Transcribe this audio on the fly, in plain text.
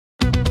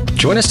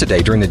Join us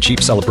today during the Jeep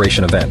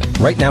Celebration event.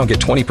 Right now, get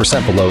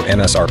 20% below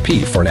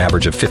MSRP for an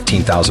average of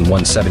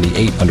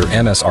 $15,178 under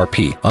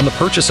MSRP on the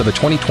purchase of a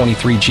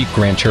 2023 Jeep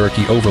Grand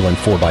Cherokee Overland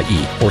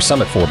 4xE or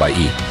Summit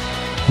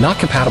 4xE. Not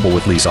compatible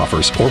with lease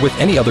offers or with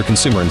any other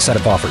consumer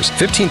incentive offers.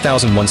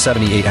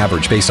 $15,178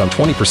 average based on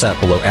 20%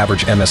 below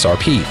average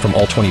MSRP from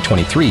all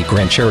 2023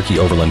 Grand Cherokee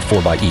Overland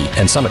 4xE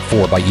and Summit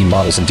 4xE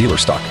models in dealer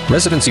stock.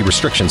 Residency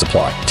restrictions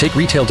apply. Take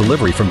retail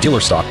delivery from dealer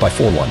stock by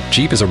 4/1.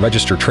 Jeep is a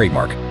registered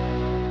trademark.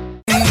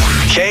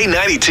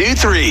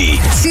 K92-3.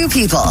 Two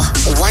people,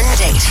 one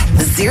date,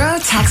 0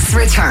 texts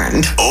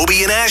returned.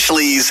 Obie and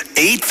Ashley's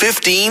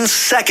 8:15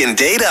 second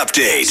date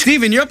update.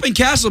 Steven, you're up in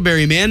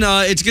Cassleberry, man.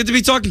 It's good to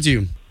be talking to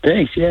you.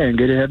 Thanks, yeah,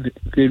 good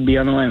to be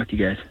on the line with you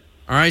guys.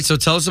 All right, so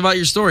tell us about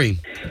your story.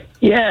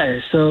 Yeah,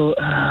 so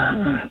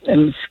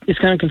and it's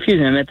kind of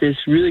confusing. I met this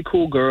really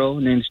cool girl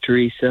named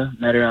Teresa.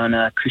 Met her on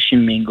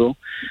Christian Mingle.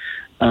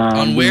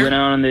 On where? We went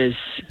out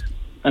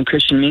on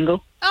Christian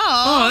Mingle.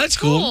 Oh, that's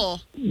cool.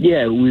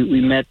 Yeah,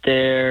 we met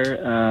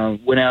there,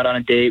 went out on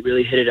a date,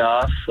 really hit it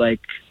off,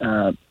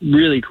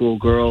 really cool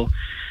girl.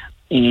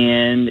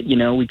 And,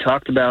 we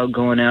talked about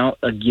going out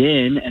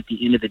again at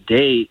the end of the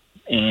date,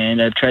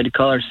 and I've tried to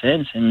call her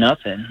since, and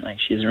nothing.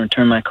 She doesn't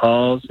return my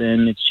calls,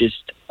 and it's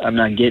just, I'm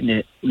not getting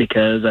it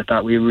because I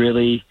thought we were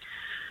really,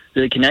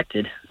 really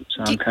connected.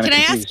 So I'm kind of confused.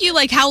 Can I ask you,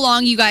 how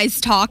long you guys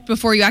talked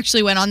before you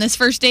actually went on this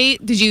first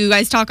date? Did you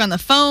guys talk on the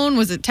phone?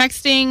 Was it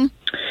texting?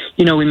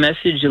 We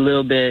messaged a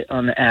little bit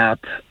on the app.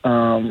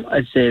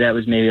 I'd say that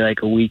was maybe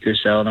a week or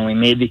so. And then we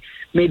made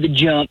the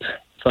jump,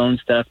 phone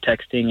stuff,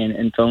 texting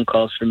and phone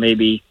calls for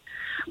maybe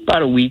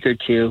about a week or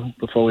two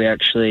before we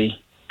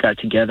actually got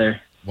together.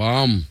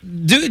 Wow.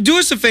 Do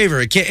us a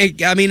favor.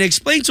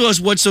 Explain to us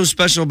what's so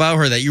special about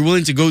her that you're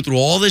willing to go through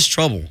all this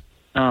trouble.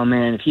 Oh,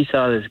 man, if you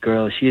saw this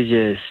girl, she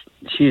is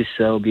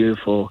so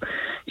beautiful.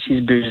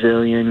 She's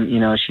Brazilian,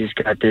 she's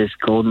got this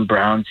golden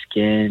brown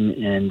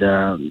skin and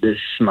this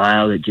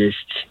smile that just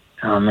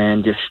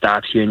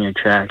stops you in your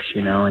tracks,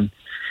 and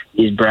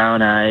these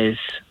brown eyes,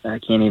 I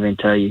can't even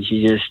tell you.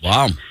 She just,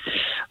 wow.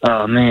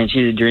 Oh, man,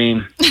 she's a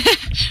dream.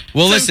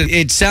 Well, listen,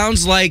 it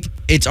sounds like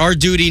it's our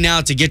duty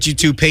now to get you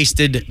two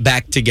pasted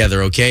back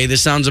together, okay?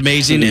 This sounds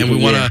amazing, and we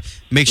want to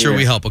make sure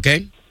we help,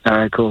 okay? All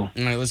right, cool.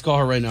 All right, let's call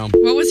her right now.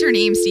 What was her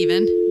name,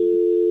 Steven?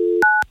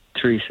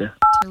 Teresa.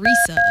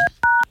 Teresa.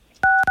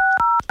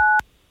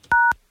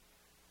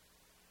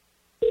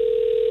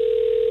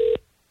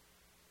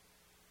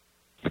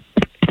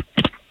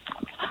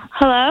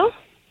 Hello?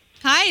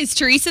 Hi, is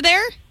Teresa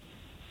there?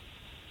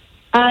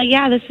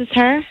 Yeah, this is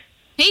her.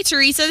 Hey,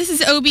 Teresa, this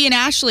is Obie and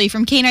Ashley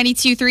from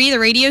K92.3, the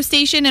radio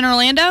station in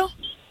Orlando.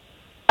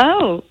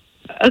 Oh,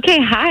 okay,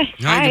 hi.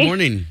 Hi, good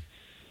morning.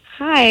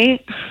 Hi.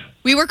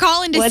 We were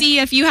calling to see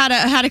if you had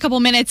a couple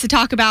minutes to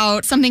talk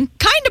about something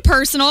kind of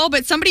personal,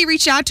 but somebody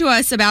reached out to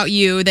us about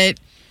you that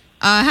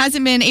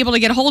hasn't been able to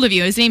get a hold of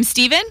you. His name's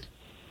Steven?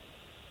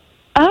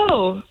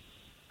 Oh,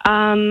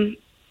 I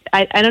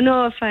don't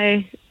know if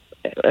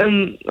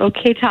I'm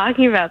okay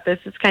talking about this.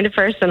 It's kind of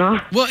personal.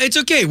 Well, it's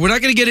okay. We're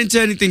not going to get into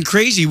anything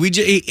crazy.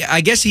 I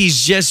guess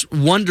he's just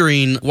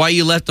wondering why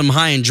you left him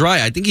high and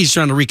dry. I think he's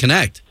trying to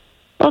reconnect.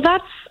 Well,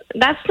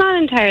 that's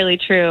not entirely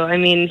true.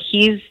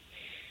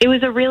 It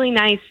was a really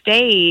nice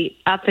date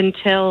up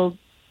until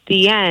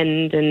the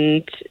end,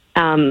 and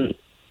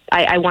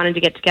I wanted to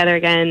get together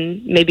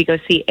again, maybe go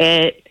see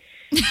it.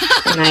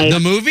 The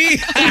movie?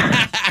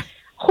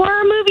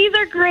 Horror movies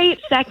are great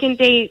second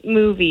date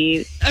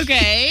movies.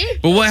 Okay.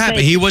 But what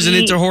happened? He wasn't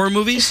into horror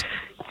movies?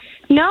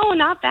 No,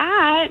 not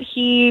that.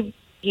 He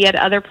had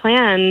other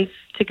plans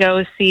to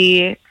go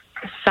see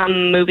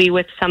some movie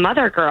with some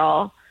other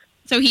girl.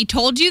 So he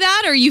told you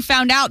that, or you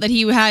found out that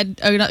he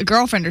had a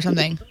girlfriend or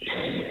something?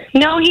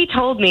 No, he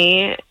told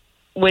me,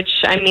 which,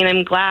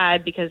 I'm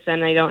glad, because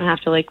then I don't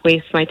have to,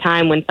 waste my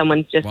time when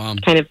someone's just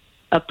kind of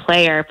a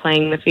player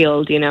playing the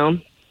field,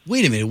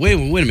 Wait a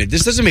minute.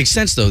 This doesn't make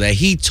sense, though, that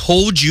he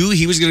told you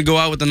he was going to go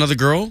out with another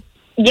girl?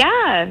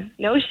 Yeah,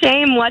 no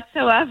shame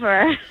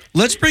whatsoever.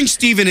 Let's bring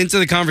Steven into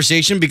the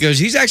conversation because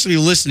he's actually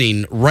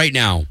listening right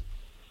now.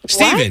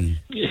 Steven.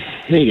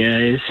 Hey,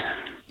 guys.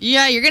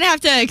 Yeah, you're going to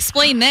have to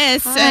explain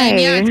this. Hi.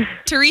 And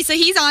Teresa,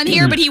 he's on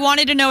here, but he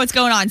wanted to know what's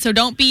going on. So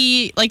don't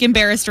be,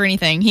 embarrassed or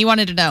anything. He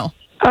wanted to know.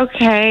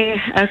 Okay.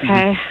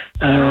 Hi.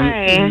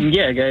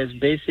 Yeah, guys,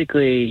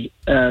 basically,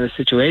 the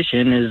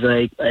situation is,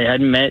 I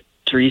hadn't met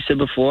Teresa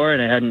before,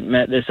 and I hadn't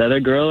met this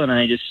other girl, and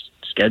I just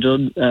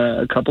scheduled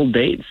a couple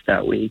dates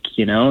that week,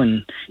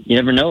 and you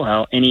never know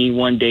how any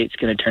one date's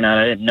going to turn out.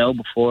 I didn't know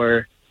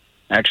before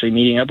actually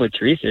meeting up with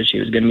Teresa she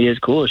was going to be as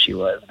cool as she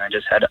was, and I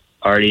just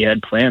already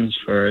had plans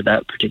for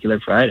that particular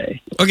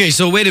Friday. Okay,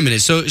 so wait a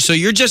minute. So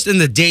you're just in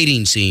the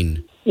dating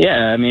scene?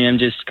 Yeah, I'm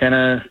just kind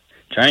of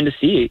trying to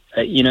see,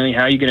 how you're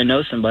going to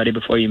know somebody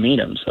before you meet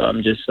them. So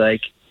I'm just,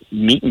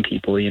 meeting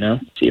people,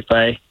 see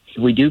if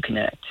we do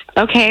connect.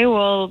 Okay,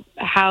 well,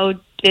 how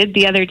did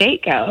the other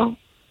date go?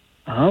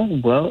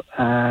 Oh, well,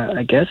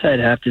 I guess I'd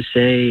have to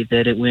say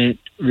that it went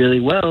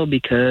really well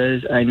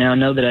because I now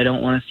know that I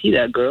don't want to see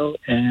that girl,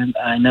 and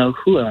I know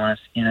who I want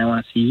to see, and I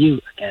want to see you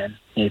again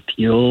if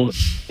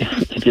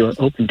you're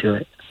open to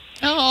it.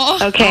 Oh.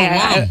 Okay,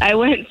 Oh, wow. I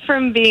went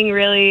from being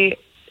really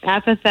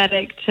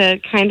apathetic to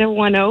kind of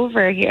won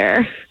over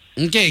here.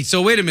 Okay,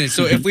 so wait a minute.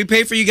 So if we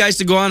pay for you guys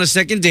to go on a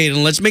second date,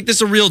 and let's make this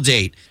a real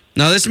date.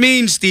 Now, this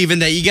means, Steven,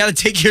 that you got to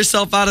take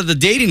yourself out of the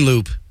dating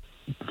loop.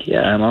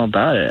 Yeah, I'm all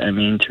about it. I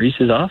mean,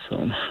 Teresa's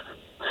awesome.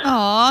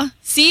 Aw.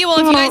 See, well,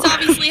 if you guys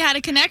obviously had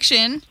a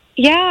connection.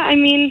 Yeah, I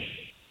mean,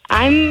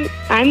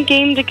 I'm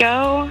game to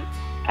go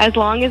as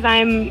long as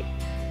I'm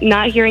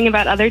not hearing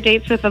about other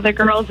dates with other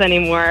girls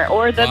anymore,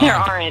 or that there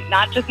aren't,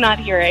 not just not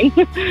hearing.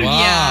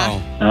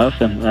 Wow.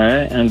 Awesome. All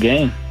right, I'm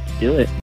game. Do it.